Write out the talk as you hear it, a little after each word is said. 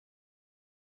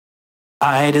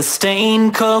I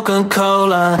disdain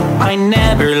Coca-Cola, I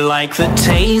never like the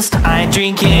taste. I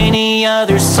drink any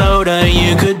other soda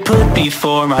you could put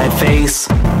before my face.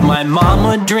 My mom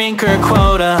would drink her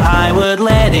quota, I would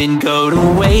let it go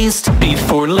to waste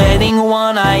before letting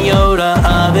one iota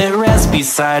of it rest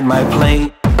beside my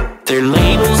plate. Their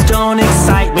labels don't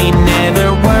excite me,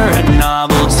 never were a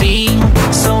novelty.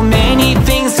 So many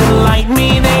things delight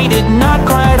me, they did not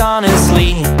quite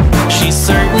honestly. She's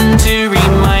certain to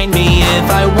remind me if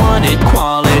I wanted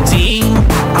quality,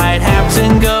 I'd have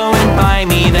to go and buy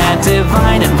me that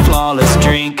divine and flawless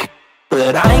drink.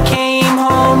 But I came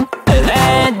home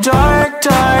that dark,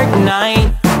 dark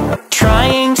night,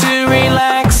 trying to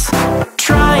relax,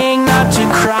 trying not to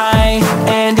cry.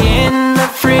 And in the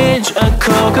fridge a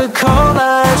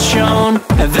Coca-Cola shone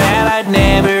that I'd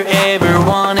never ever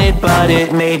wanted, but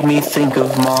it made me think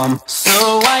of Mom.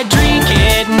 So I drink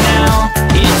it now,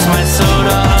 it's my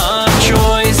soda of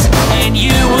choice. And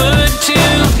you would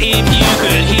too if you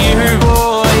could hear her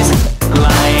voice,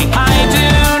 like I do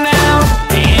now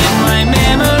in my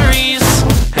memories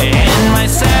and my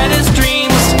saddest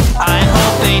dreams. I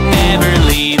hope they never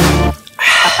leave.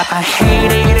 I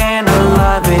hate it and I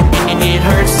love it, it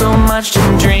hurts so much to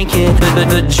drink it.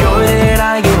 The joy that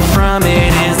I get from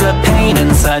it is the pain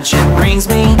and such it brings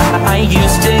me. I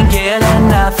used to get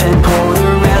enough and pour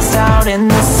the rest out in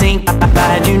the sink.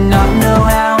 I do not know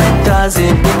how it does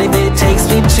it, it takes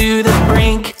me to the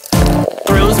brink,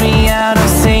 throws me out of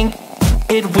sync,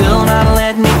 it will not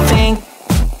let me think.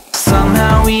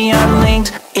 Somehow we are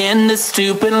linked in this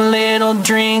stupid little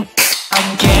drink. I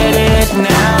get it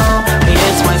now,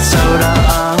 it's my soda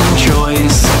of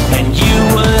choice. And you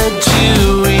would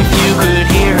too if you could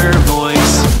hear her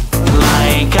voice,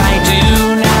 like I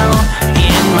do now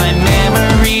in my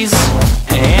memories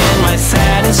and my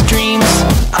saddest dreams.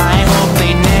 I hope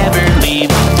they never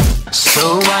leave.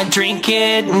 So I drink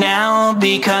it now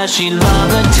because she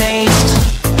loved the taste.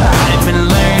 I've been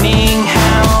learning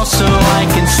how so I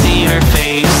can see her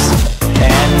face,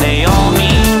 and they all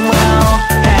mean well.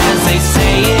 As they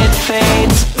say it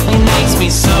fades, it makes me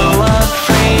so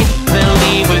afraid they'll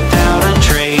leave without a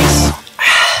trace.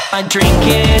 I drink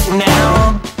it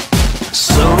now,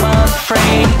 so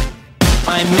afraid,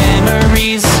 my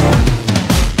memories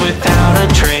without a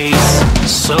trace.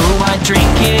 So I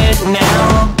drink it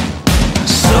now,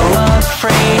 so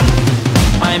afraid,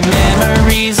 my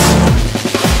memories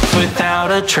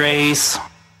without a trace.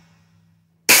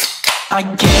 I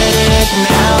get it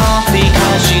now.